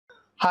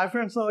Hi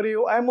friends, how are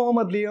you? I'm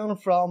Mohammad Leon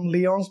from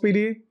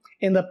LeonsBD.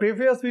 In the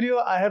previous video,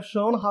 I have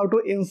shown how to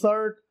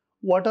insert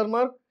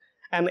watermark,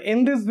 and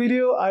in this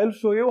video, I'll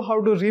show you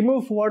how to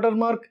remove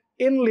watermark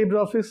in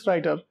LibreOffice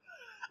Writer.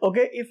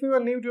 Okay, if you are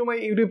new to my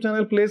YouTube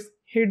channel, please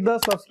hit the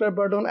subscribe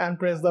button and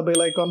press the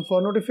bell icon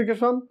for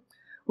notification.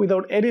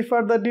 Without any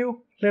further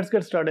ado, let's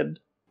get started.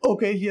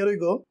 Okay, here we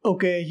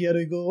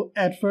go.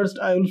 At first,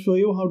 I will show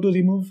you how to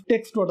remove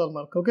text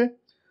watermark. Okay.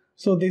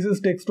 So this is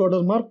text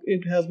watermark.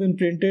 It has been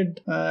printed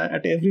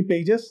at every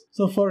pages.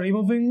 So for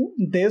removing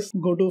this,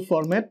 go to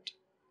format,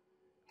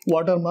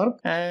 watermark,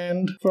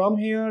 and from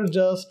here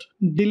just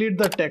delete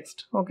the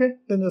text. Okay,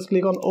 then just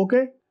click on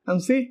OK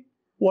and see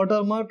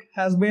watermark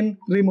has been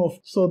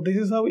removed. So this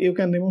is how you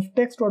can remove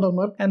text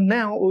watermark. And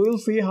now we will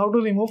see how to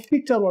remove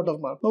picture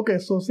watermark. Okay,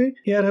 so see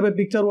here I have a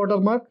picture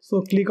watermark.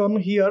 So click on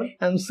here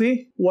and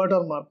see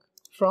watermark.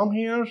 From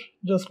here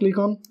just click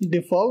on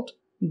default.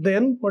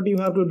 Then what you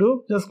have to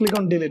do, just click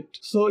on delete.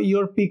 So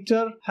your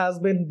picture has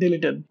been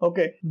deleted.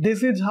 Okay,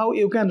 this is how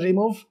you can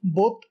remove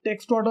both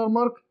text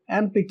watermark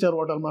and picture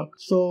watermark.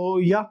 So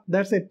yeah,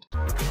 that's it.